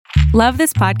Love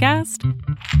this podcast?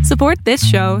 Support this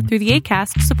show through the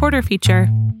Acast supporter feature.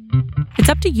 It's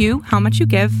up to you how much you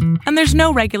give, and there's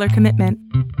no regular commitment.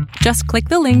 Just click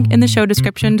the link in the show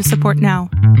description to support now.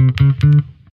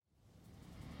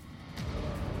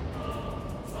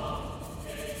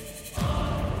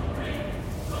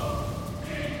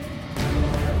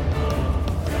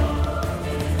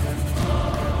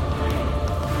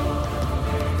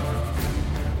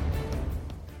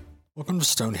 Welcome to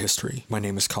Stone History. My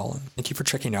name is Colin. Thank you for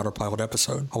checking out our pilot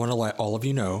episode. I want to let all of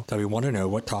you know that we want to know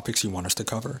what topics you want us to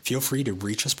cover. Feel free to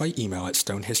reach us by email at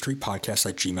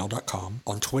stonehistorypodcast@gmail.com,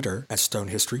 on Twitter at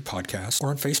stonehistorypodcast, or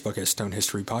on Facebook at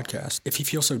stonehistorypodcast. If you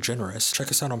feel so generous, check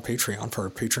us out on Patreon for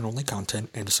our patron-only content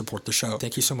and to support the show.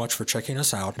 Thank you so much for checking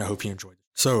us out, and I hope you enjoyed it.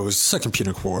 So, Second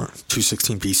Punic War,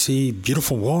 216 BC,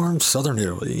 beautiful, warm, southern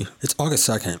Italy. It's August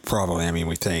 2nd, probably,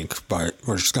 we think, but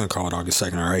we're just going to call it August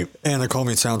 2nd, alright? And the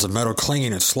calming sounds of metal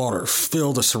clanging and slaughter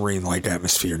fill the serene light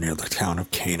atmosphere near the town of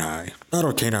Cannae. The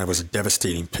Battle of Cannae was a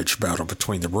devastating pitched battle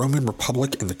between the Roman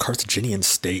Republic and the Carthaginian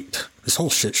state. This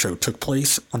whole shit show took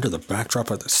place under the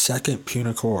backdrop of the Second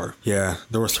Punic War. Yeah,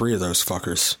 there were 3 of those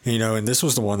fuckers. And this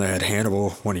was the one that had Hannibal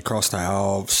when he crossed the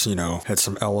Alps, had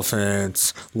some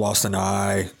elephants, lost an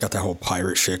eye, got that whole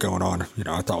pirate shit going on.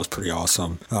 I thought it was pretty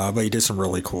awesome. But he did some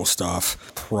really cool stuff.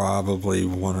 Probably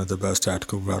one of the best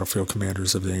tactical battlefield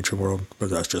commanders of the ancient world,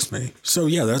 but that's just me. So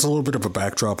yeah, that's a little bit of a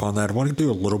backdrop on that. I want to do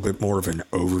a little bit more of an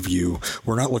overview.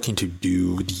 We're not looking to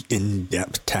do the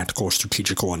in-depth tactical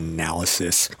strategical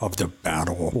analysis of the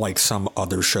battle like some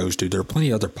other shows do. There are plenty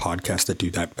of other podcasts that do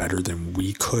that better than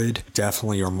we could.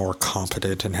 Definitely are more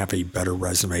competent and have a better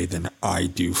resume than I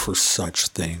do for such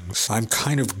things. I'm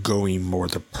kind of going more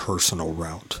the personal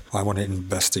route. I want to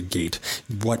investigate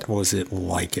what was it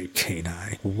like at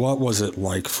Cannae? What was it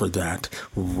like for that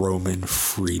Roman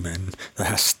freeman, the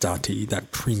Hastati,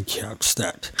 that Princeps,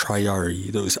 that Triarii,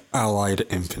 those allied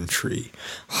infantry?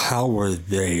 How were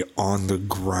they on the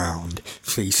ground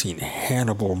facing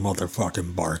Hannibal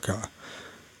motherfucking Barca?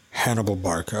 Hannibal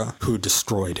Barca, who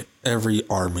destroyed every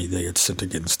army they had sent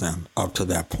against them up to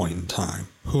that point in time.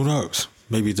 Who knows?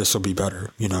 Maybe this will be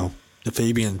better, The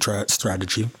Fabian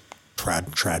tragedy,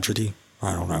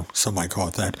 I don't know, some might call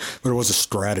it that, but it was a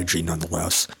strategy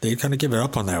nonetheless. They kind of give it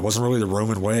up on that. It wasn't really the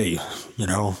Roman way,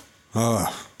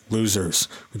 losers.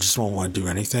 We just don't want to do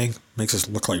anything. Makes us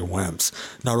look like wimps.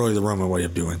 Not really the Roman way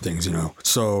of doing things,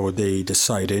 So they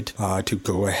decided to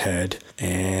go ahead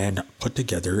and put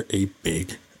together a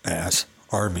big-ass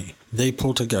army. They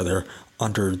pulled together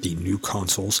under the new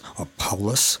consuls of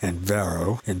Paulus and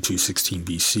Varro in 216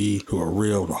 BC, who are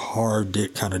real hard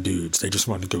dick kind of dudes. They just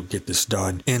wanted to go get this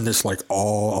done. And this, like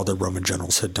all other Roman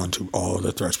generals had done to all of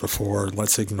the threats before.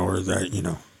 Let's ignore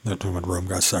that, that when Rome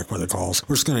got sacked by the Gauls.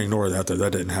 We're just going to ignore that that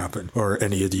didn't happen. Or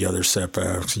any of the other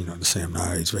setbacks, the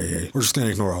Samnites, We're just going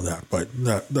to ignore all that. But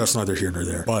that's neither here nor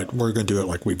there. But we're going to do it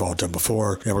like we've all done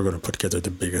before. And we're going to put together the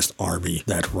biggest army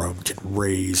that Rome can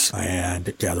raise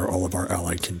and gather all of our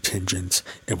allied contingents.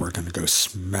 And we're going to go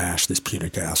smash this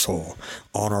Punic asshole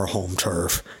on our home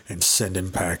turf and send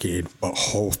him packing, but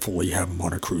hopefully have him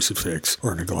on a crucifix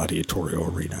or in a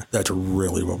gladiatorial arena. That's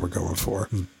really what we're going for.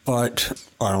 But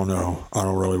I don't know. I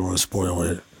don't really want to spoil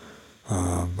it.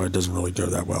 But it doesn't really go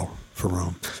that well for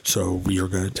Rome. So we are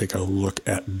going to take a look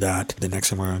at that. The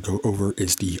next thing we're going to go over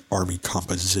is the army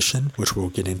composition, which we'll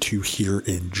get into here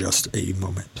in just a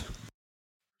moment.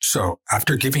 So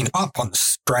after giving up on the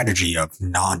strategy of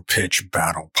non-pitch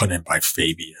battle put in by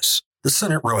Fabius, the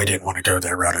Senate really didn't want to go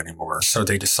that route anymore, so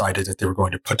they decided that they were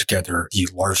going to put together the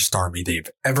largest army they've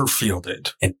ever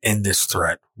fielded and end this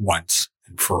threat once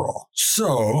and for all.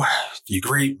 So, the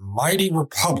great mighty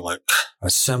Republic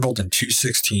assembled in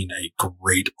 216 a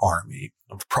great army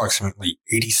of approximately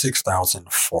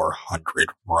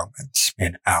 86,400 Romans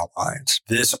and allies.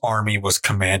 This army was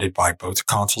commanded by both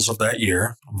consuls of that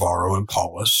year, Varro and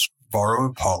Paulus. Varro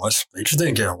and Paulus, they just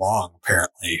didn't get along,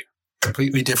 apparently.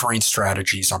 Completely differing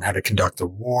strategies on how to conduct the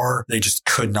war. They just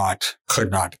could not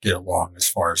get along as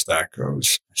far as that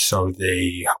goes. So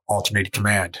they alternated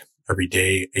command. Every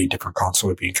day, a different consul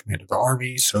would be in command of the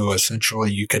army. So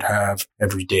essentially, you could have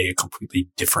every day a completely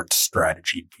different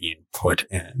strategy being put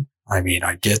in. I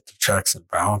get the checks and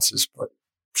balances, but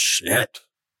shit,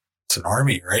 it's an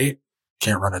army, right?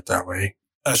 Can't run it that way.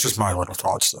 That's just my little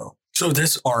thoughts, though. So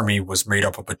this army was made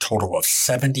up of a total of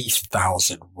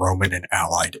 70,000 Roman and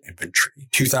allied infantry,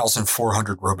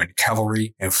 2,400 Roman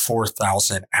cavalry, and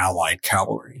 4,000 allied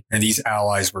cavalry. And these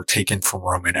allies were taken from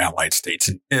Roman allied states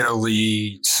in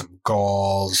Italy, some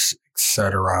Gauls,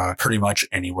 etc. Pretty much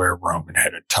anywhere Roman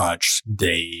had a touch,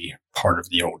 they part of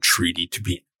the old treaty to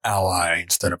be an ally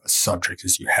instead of a subject,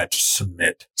 as you had to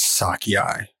submit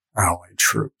Sakai allied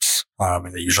troops.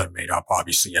 And they usually made up,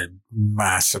 obviously, a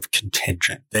massive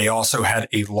contingent. They also had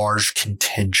a large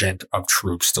contingent of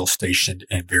troops still stationed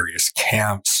in various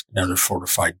camps and other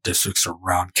fortified districts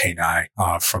around Cannae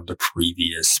from the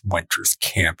previous winter's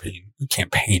campaigning.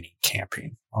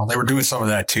 Well, they were doing some of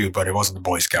that too, but it wasn't the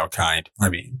Boy Scout kind. I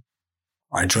mean,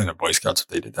 I joined the Boy Scouts if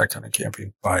they did that kind of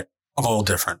camping, but I'm a little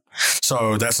different.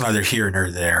 So that's neither here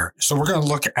nor there. So we're going to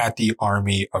look at the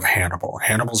army of Hannibal.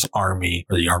 Hannibal's army,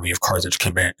 or the army of Carthage,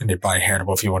 commanded by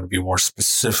Hannibal, if you want to be more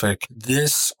specific.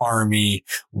 This army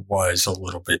was a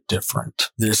little bit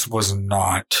different. This was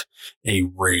not a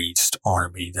raised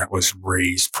army that was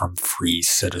raised from free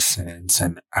citizens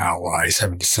and allies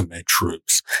having to submit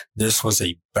troops. This was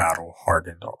a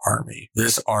battle-hardened army.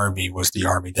 This army was the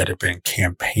army that had been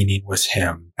campaigning with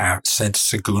him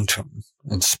since Saguntum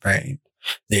in Spain.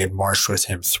 They had marched with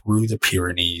him through the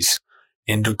Pyrenees,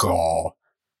 into Gaul,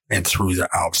 and through the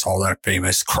Alps. All that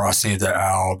famous crossing of the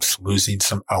Alps, losing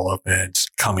some elephants,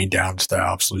 coming down to the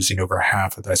Alps, losing over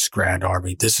half of that grand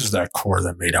army. This is that core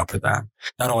that made up of them.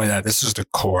 Not only that, this is the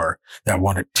core that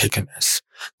won at Ticinus.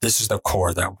 This is the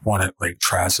core that won at Lake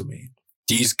Trasimene.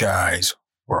 These guys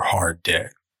were hard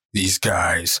dick. These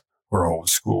guys were old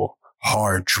school.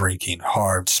 Hard drinking,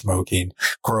 hard smoking,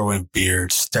 growing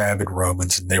beards, stabbing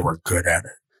Romans, and they were good at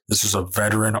it. This was a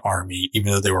veteran army,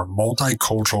 even though they were a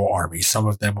multicultural army, some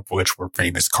of them of which were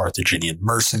famous Carthaginian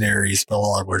mercenaries, but a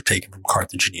lot were taken from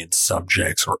Carthaginian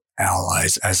subjects or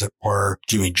allies, as it were,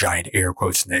 doing giant air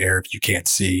quotes in the air if you can't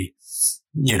see.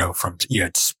 You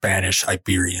had Spanish,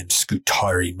 Iberian,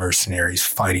 Scutari mercenaries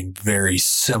fighting very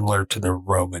similar to the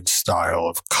Roman style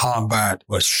of combat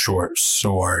with short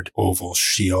sword, oval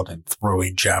shield, and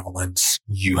throwing javelins.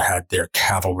 You had their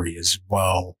cavalry as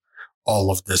well.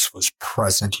 All of this was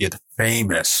present. You had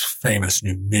famous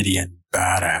Numidian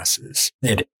badasses. They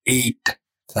had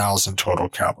 8,000 total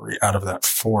cavalry. Out of that,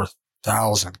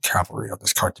 4,000 cavalry of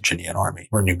this Carthaginian army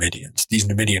were Numidians. These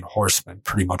Numidian horsemen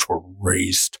pretty much were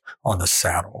raised on the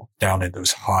saddle down in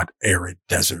those hot, arid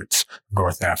deserts,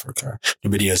 North Africa.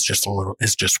 Numidia is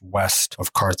just west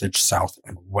of Carthage, south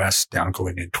and west, down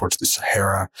going in towards the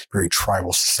Sahara. Very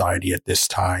tribal society at this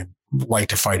time. Like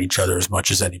to fight each other as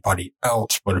much as anybody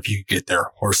else, but if you could get their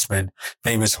horsemen,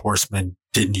 famous horsemen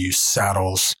didn't use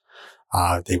saddles.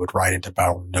 They would ride into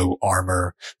battle, no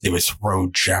armor. They would throw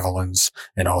javelins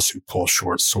and also pull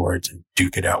short swords and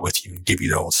duke it out with you and give you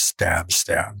the old stab.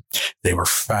 They were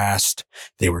fast.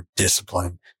 They were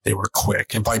disciplined. They were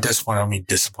quick. And by discipline, I don't mean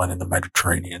discipline in the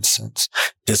Mediterranean sense.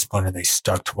 Discipline, and they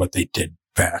stuck to what they did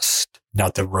best.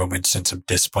 Not the Roman sense of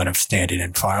discipline of standing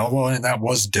in file. Well, and that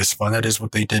was discipline. That is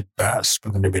what they did best.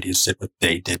 But the Numidians did what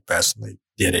they did best, and they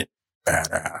did it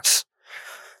badass.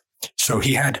 So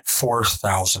he had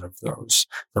 4,000 of those.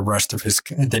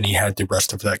 And then he had the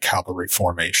rest of that cavalry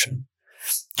formation.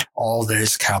 All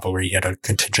this cavalry, he had a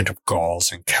contingent of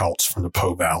Gauls and Celts from the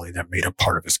Po Valley that made a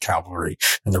part of his cavalry.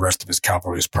 And the rest of his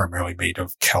cavalry was primarily made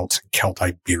of Celts and Celt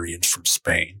Iberians from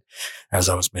Spain. As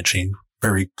I was mentioning,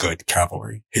 very good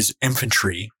cavalry. His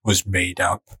infantry was made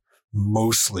up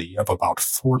mostly of about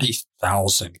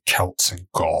 40,000 Celts and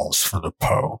Gauls from the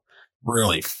Po.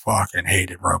 Really fucking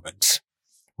hated Romans.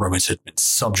 Romans had been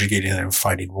subjugating them,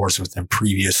 fighting wars with them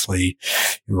previously.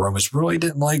 The Romans really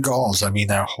didn't like Gauls. I mean,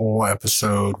 that whole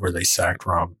episode where they sacked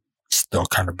Rome, still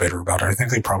kind of bitter about it. I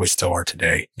think they probably still are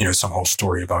today. Some whole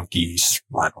story about geese.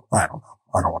 I don't know.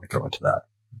 I don't want to go into that.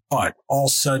 But all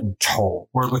said and told,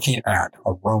 we're looking at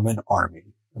a Roman army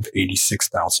of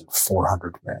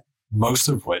 86,400 men, most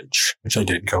of which I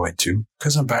didn't go into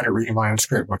because I'm bad at reading my own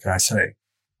script. What can I say?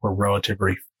 Were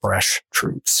relatively fresh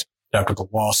troops. After the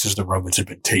losses the Romans had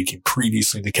been taking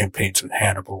previously, the campaigns with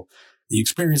Hannibal, the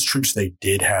experienced troops they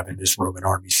did have in this Roman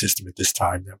army system at this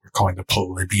time that we're calling the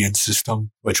Polybian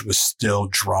system, which was still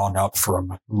drawn up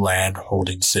from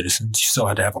land-holding citizens. You still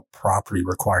had to have a property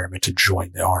requirement to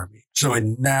join the army. So it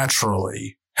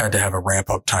naturally had to have a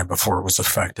ramp-up time before it was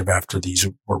effective after these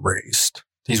were raised.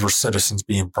 These were citizens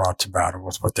being brought to battle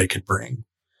with what they could bring.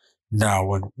 Now,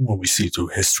 when we see through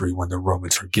history, when the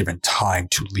Romans are given time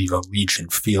to leave a legion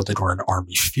fielded or an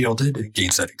army fielded and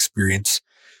gains that experience,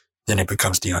 then it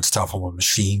becomes the unstoppable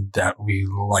machine that we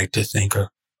like to think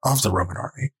of the Roman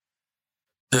army.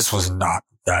 This was not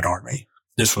that army.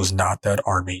 This was not that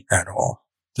army at all.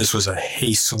 This was a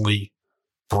hastily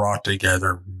brought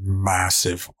together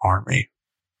massive army.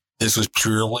 This was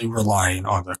purely relying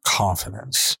on the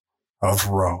confidence of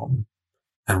Rome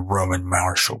and Roman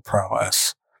martial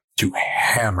prowess to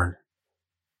hammer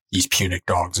these Punic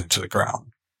dogs into the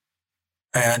ground.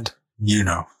 And,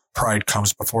 pride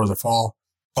comes before the fall.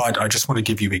 But I just want to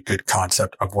give you a good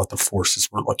concept of what the forces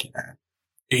we're looking at.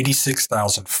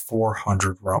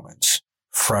 86,400 Romans,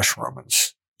 fresh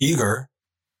Romans, eager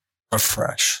but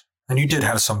fresh. And you did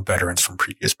have some veterans from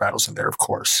previous battles in there, of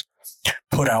course,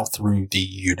 put out through the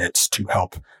units to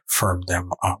help firm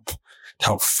them up, to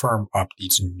help firm up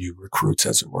these new recruits,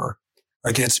 as it were,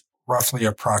 against roughly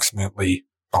approximately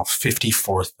about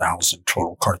 54,000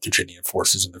 total Carthaginian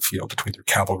forces in the field between their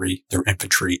cavalry, their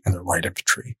infantry, and their light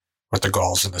infantry, with the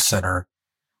Gauls in the center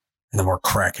and the more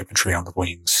crack infantry on the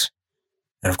wings.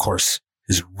 And of course,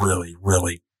 his really,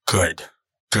 really good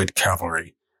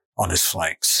cavalry on his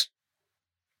flanks.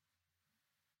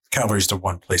 Cavalry is the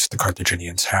one place the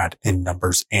Carthaginians had in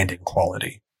numbers and in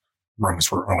quality.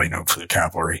 Romans were only known for the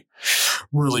cavalry.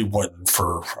 Really wasn't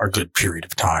for a good period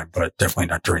of time, but definitely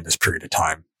not during this period of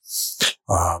time.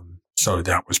 So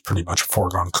that was pretty much a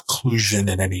foregone conclusion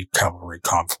in any cavalry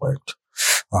conflict.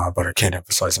 But I can't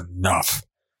emphasize enough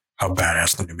how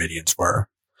badass the Numidians were.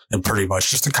 And pretty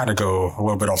much just to kind of go a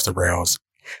little bit off the rails,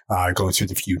 going through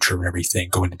the future and everything,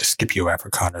 going into Scipio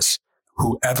Africanus,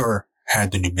 whoever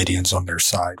had the Numidians on their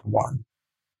side won.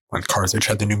 When Carthage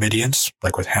had the Numidians,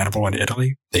 like with Hannibal in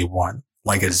Italy, they won.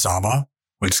 Like at Zama,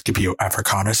 when Scipio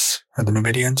Africanus had the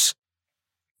Numidians,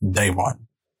 they won.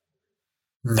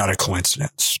 Not a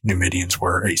coincidence. Numidians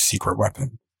were a secret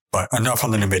weapon. But enough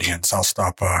on the Numidians. I'll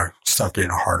stop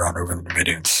getting hard on over the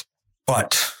Numidians.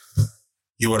 But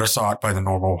you would have thought by the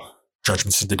normal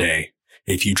judgments of the day,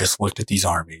 if you just looked at these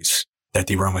armies, that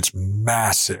the Romans'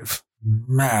 massive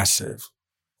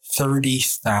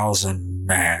 30,000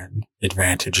 man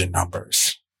advantage in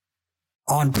numbers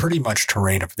on pretty much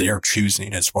terrain of their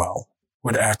choosing as well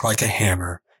would act like a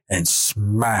hammer and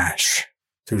smash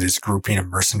through this grouping of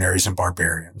mercenaries and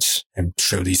barbarians and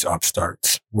show these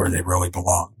upstarts where they really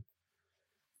belong.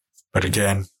 But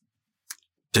again,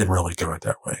 didn't really go it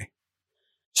that way.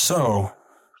 So,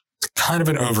 kind of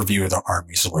an overview of the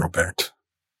armies a little bit.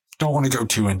 Don't want to go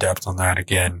too in depth on that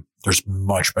again. There's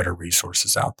much better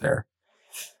resources out there.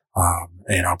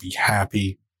 And I'll be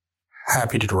happy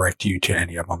to direct you to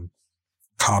any of them.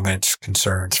 Comments,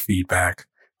 concerns, feedback,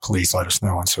 please let us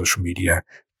know on social media,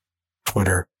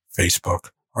 Twitter,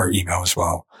 Facebook, or email as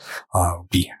well. I'll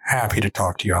be happy to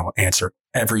talk to you. I'll answer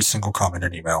every single comment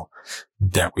and email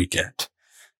that we get.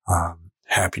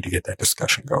 Happy to get that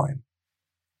discussion going.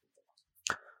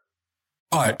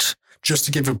 But just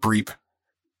to give a brief,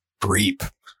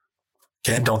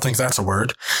 again, don't think that's a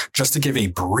word, just to give a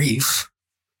brief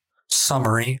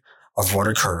summary of what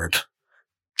occurred,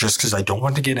 just because I don't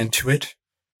want to get into it,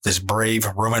 this brave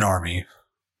Roman army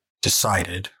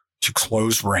decided to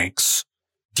close ranks,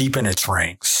 deepen its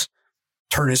ranks,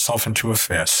 turn itself into a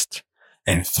fist,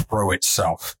 and throw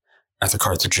itself at the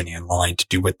Carthaginian line to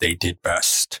do what they did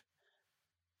best.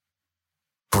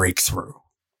 Break through.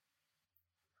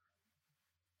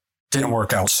 Didn't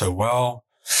work out so well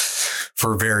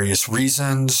for various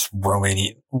reasons.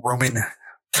 Roman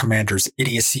commanders'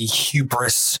 idiocy,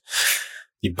 hubris,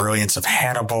 the brilliance of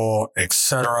Hannibal,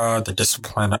 etc., the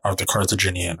discipline of the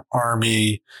Carthaginian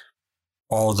army,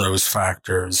 all those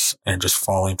factors, and just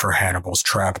falling for Hannibal's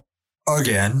trap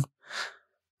again.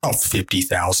 About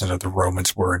 50,000 of the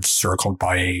Romans were encircled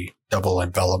by a double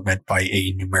envelopment by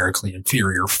a numerically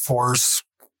inferior force.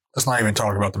 Let's not even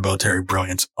talk about the military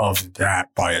brilliance of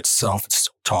that by itself. It's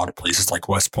still taught at places like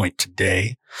West Point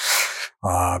today,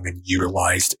 and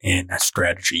utilized in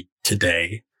strategy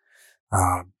today.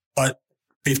 But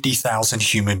 50,000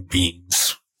 human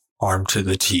beings armed to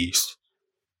the teeth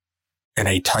in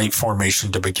a tight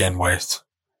formation to begin with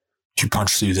to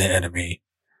punch through the enemy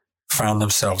found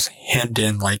themselves hemmed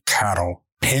in like cattle,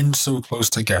 pinned so close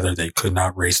together they could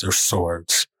not raise their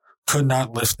swords, could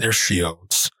not lift their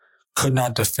shields, could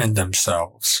not defend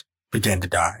themselves, began to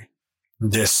die.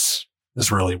 This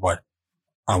is really what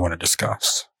I want to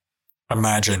discuss.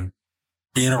 Imagine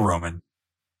being a Roman,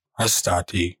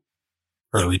 Hastati,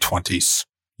 early 20s,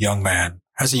 young man,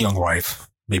 has a young wife,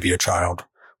 maybe a child,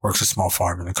 works a small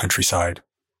farm in the countryside,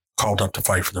 called up to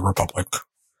fight for the Republic,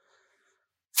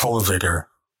 full of vigor,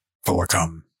 full of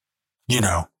cum. You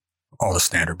know, all the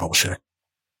standard bullshit.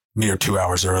 Mere 2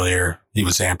 hours earlier, he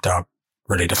was amped up,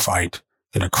 ready to fight,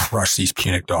 gonna crush these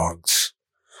Punic dogs.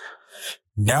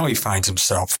 Now he finds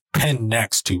himself pinned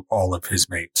next to all of his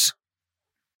mates,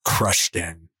 crushed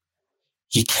in.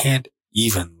 He can't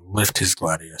even lift his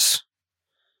gladius.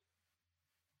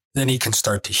 Then he can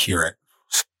start to hear it.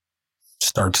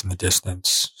 Starts in the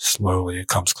distance. Slowly it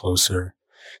comes closer.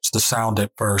 It's the sound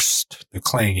at first, the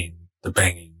clanging, the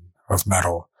banging of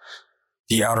metal.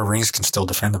 The outer rings can still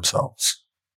defend themselves.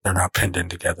 They're not pinned in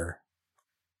together,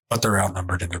 but they're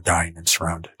outnumbered and they're dying and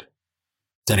surrounded.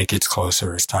 Then it gets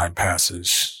closer as time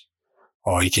passes.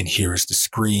 All you can hear is the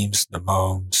screams, the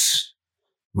moans,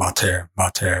 mater,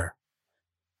 mater.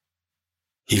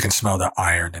 You can smell the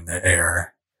iron in the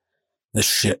air, the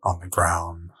shit on the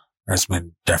ground as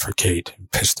men defecate and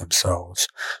piss themselves.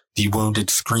 The wounded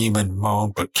scream and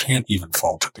moan but can't even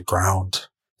fall to the ground.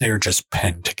 They are just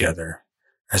penned together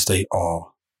as they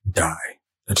all die.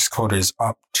 This quote is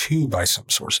up to, by some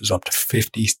sources, up to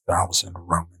 50,000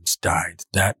 Romans died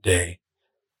that day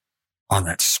on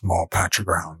that small patch of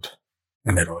ground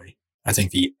in Italy. I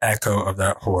think the echo of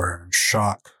that horror and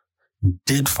shock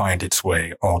did find its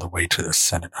way all the way to the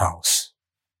Senate House.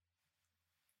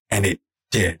 And it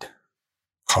did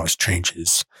cause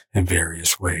changes in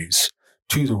various ways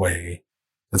to the way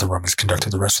that the Romans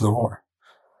conducted the rest of the war.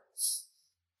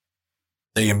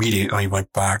 They immediately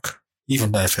went back,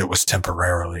 even if it was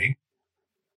temporarily,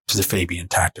 to the Fabian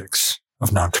tactics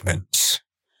of noncommittance.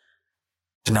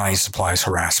 Denying supplies,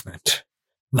 harassment.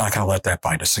 Not going to let that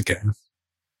bite us again.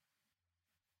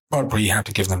 But we have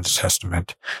to give them the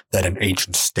testament that an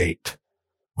ancient state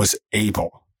was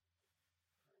able.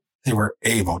 They were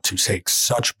able to take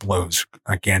such blows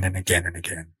again and again and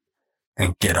again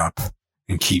and get up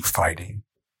and keep fighting.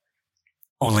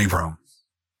 Only Rome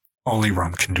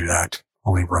can do that.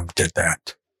 Only Rome did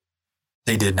that.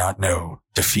 They did not know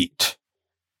defeat.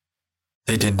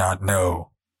 They did not know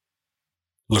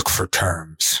look for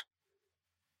terms.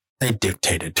 They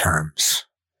dictated terms.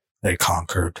 They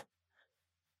conquered,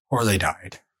 or they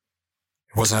died.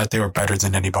 It wasn't that they were better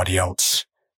than anybody else.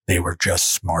 They were just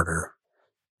smarter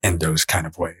in those kind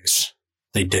of ways.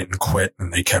 They didn't quit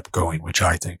and they kept going, which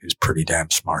I think is pretty damn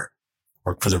smart.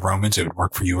 Worked for the Romans, it would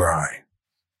work for you or I.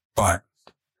 But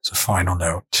as a final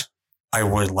note, I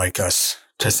would like us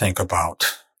to think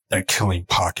about that killing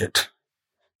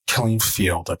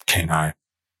field of Cannae.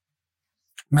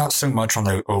 Not so much on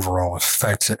the overall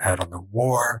effects it had on the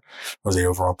war or the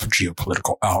overall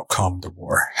geopolitical outcome the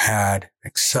war had,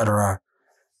 etc.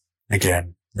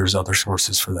 Again, there's other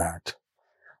sources for that.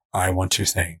 I want to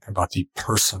think about the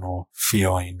personal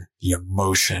feeling, the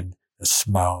emotion, the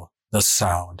smell, the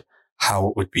sound, how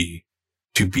it would be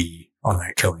to be on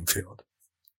that killing field.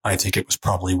 I think it was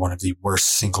probably one of the worst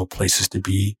single places to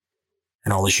be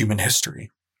in all of human history.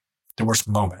 The worst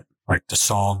moment, like the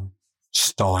song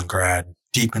Stalingrad,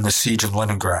 deep in the siege of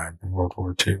Leningrad in World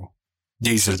War II.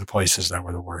 These are the places that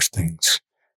were the worst things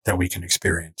that we can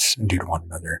experience and do to one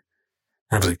another.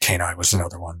 And I believe Cannae was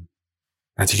another one.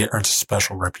 I think it earns a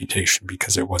special reputation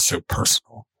because it was so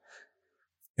personal.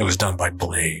 It was done by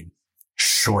blade,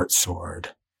 short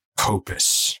sword,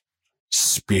 coppice,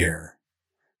 spear,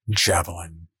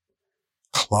 javelin,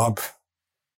 club,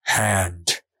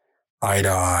 hand, eye to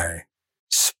eye,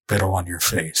 spittle on your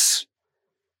face.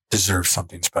 Deserves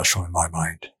something special in my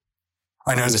mind.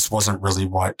 I know this wasn't really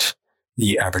what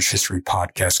the Average History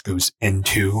podcast goes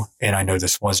into, and I know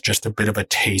this was just a bit of a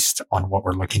taste on what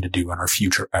we're looking to do in our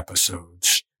future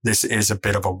episodes. This is a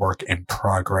bit of a work in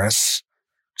progress,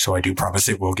 so I do promise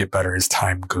it will get better as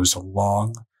time goes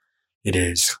along. It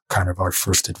is kind of our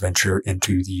first adventure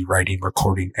into the writing,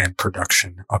 recording, and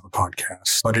production of a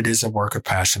podcast, but it is a work of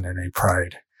passion and a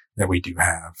pride that we do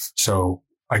have. So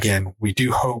again, we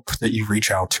do hope that you reach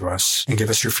out to us and give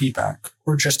us your feedback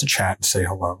or just to chat and say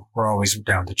hello. We're always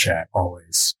down to chat,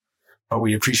 always. But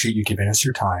we appreciate you giving us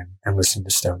your time and listening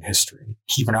to Stone History.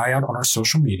 Keep an eye out on our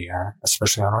social media,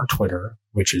 especially on our Twitter,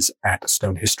 which is at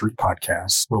Stone History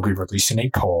Podcast. We'll be releasing a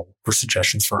poll for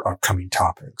suggestions for upcoming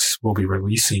topics. We'll be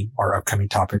releasing our upcoming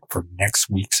topic for next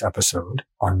week's episode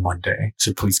on Monday.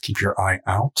 So please keep your eye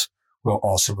out. We'll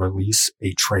also release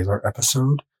a trailer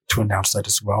episode to announce that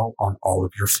as well on all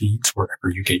of your feeds wherever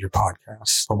you get your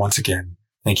podcasts. But once again,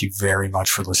 thank you very much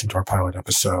for listening to our pilot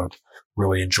episode.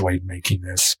 Really enjoyed making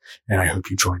this, and I hope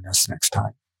you join us next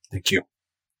time. Thank you.